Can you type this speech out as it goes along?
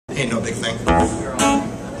Ain't no big thing.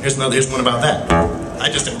 Here's one about that.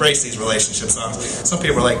 I just embrace these relationship songs. Some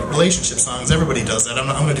people are like, relationship songs, everybody does that. I'm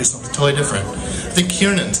going to do something totally different. I think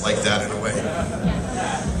Kiernan's like that in a way.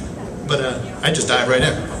 But I just dive right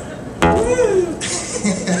in.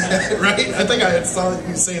 Right? I think I saw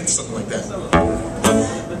you saying something like that.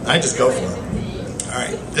 I just go for it.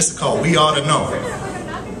 Alright, this is called We Oughta Know.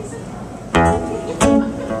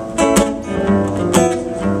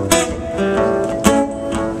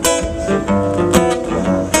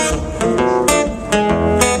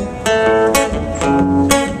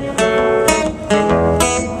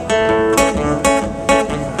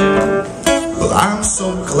 I'm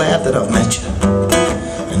so glad that I've met you,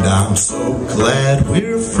 and I'm so glad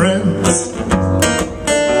we're friends.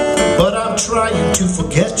 But I'm trying to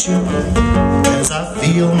forget you as I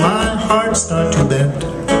feel my heart start to bend.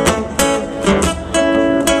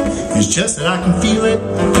 It's just that I can feel it,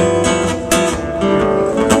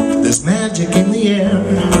 there's magic in the air.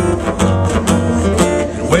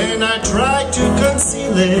 And when I try to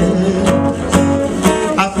conceal it,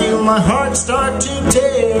 I feel my heart start to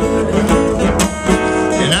tear.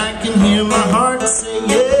 And I can hear my heart say,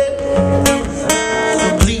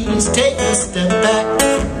 yeah, please take a step back,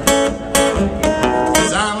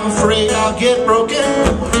 'cause I'm afraid I'll get broken,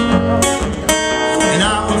 and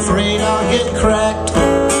I'm afraid I'll get cracked.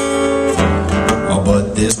 Oh,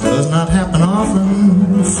 but this does not happen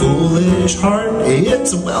often. Foolish heart,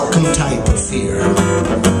 it's a welcome type of fear.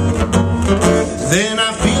 Then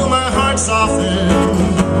I feel my heart soften,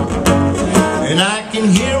 and I can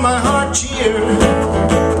hear my heart cheer.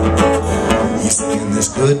 He's saying this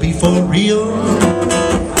could be for real,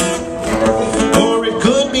 or it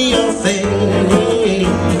could be a phase.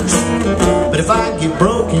 But if I get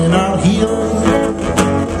broken, I'll heal.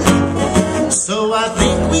 So I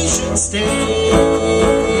think we should stay,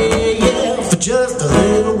 yeah, for just a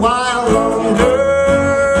little while longer,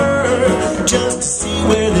 just to see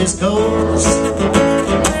where this goes.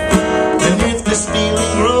 And if this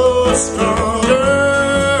feeling grows stronger,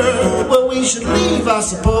 well, we should leave, I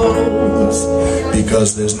suppose,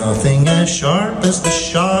 because there's nothing as sharp as the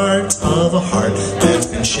shards of a heart that's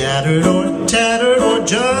been shattered or tattered or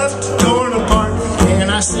just torn apart. And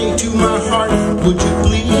I say to my heart, would you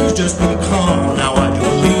please just be calm? Now I do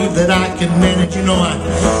believe that I can manage. You know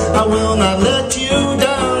I will not let you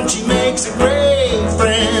down. She makes a great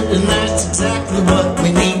friend, and that's exactly what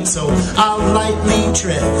we need. So I'll lightly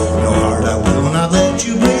tread. No, heart, I will not let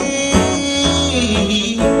you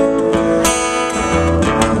bleed.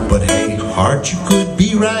 But hey, heart, you could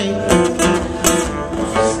be right.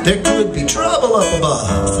 There could be trouble up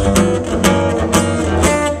above.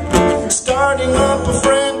 Starting up a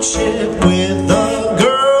friendship with a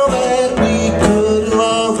girl that we could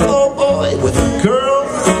love. Oh boy, with a girl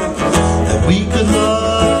that we could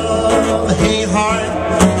love. Hey heart,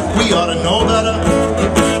 we ought to know better.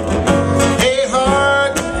 Hey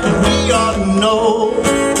heart, we ought to know.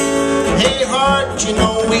 Hey heart, you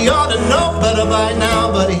know we ought to know better by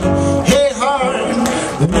now, buddy.